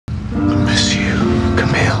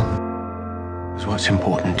what's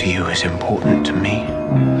important to you is important to me.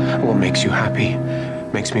 What makes you happy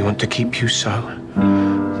makes me want to keep you so.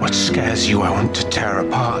 What scares you, I want to tear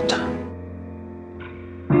apart.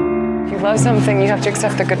 If you love something, you have to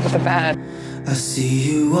accept the good with the bad. I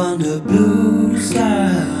see you under blue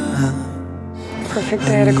sky. Perfect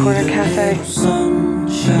day at a corner cafe.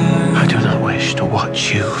 I do not wish to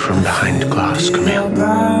watch you from behind glass, Camille.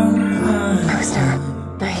 I was never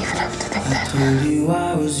naive enough to think that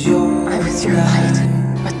I was your light,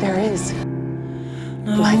 but there is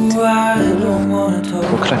light.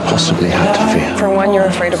 What could I possibly have to fear? For one, you're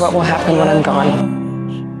afraid of what will happen when I'm gone.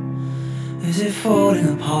 Is it falling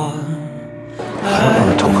apart? I don't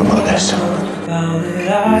want to talk about this. I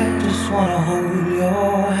just want to hold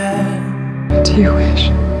your hand. What do you wish?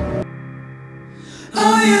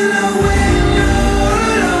 Oh, you know when you're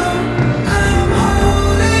alone, I'm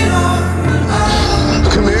holding on.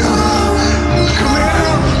 Camille!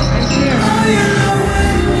 Camille! I'm here. Oh, you know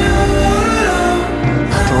when you're alone.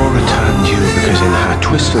 Aurora turned you because in her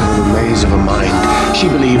twisted little maze of a mind, she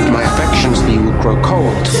believed my affections for you would grow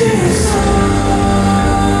cold.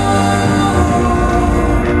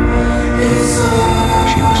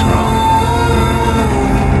 She was wrong.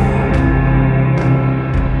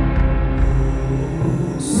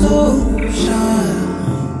 So shy,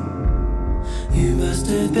 you must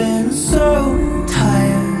have been so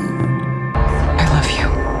tired. I love you.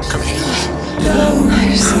 Come here. I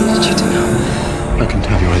just need you to know. I can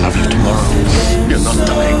tell you I love you tomorrow. You're not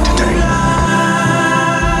dying today.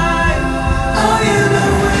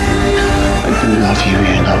 I do love you,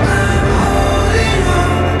 you know.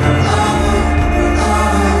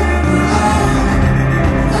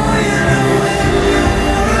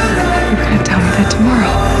 You're gonna tell me that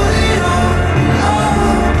tomorrow.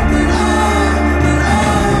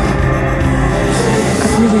 I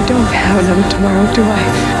really don't have another tomorrow, do I?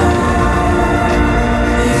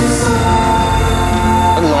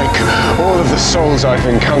 Unlike all of the souls I've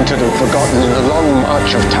encountered and forgotten in a long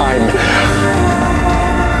march of time,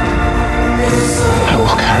 I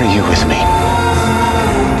will carry you with me.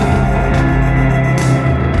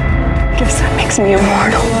 Guess that makes me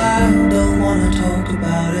immortal.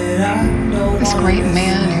 This great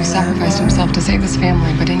man who sacrificed himself to save his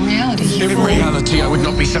family, but in reality, In reality, I would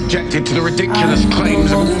not be subjected to the ridiculous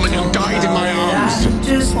claims of a woman who died in my arms. I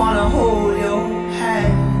just wanna hold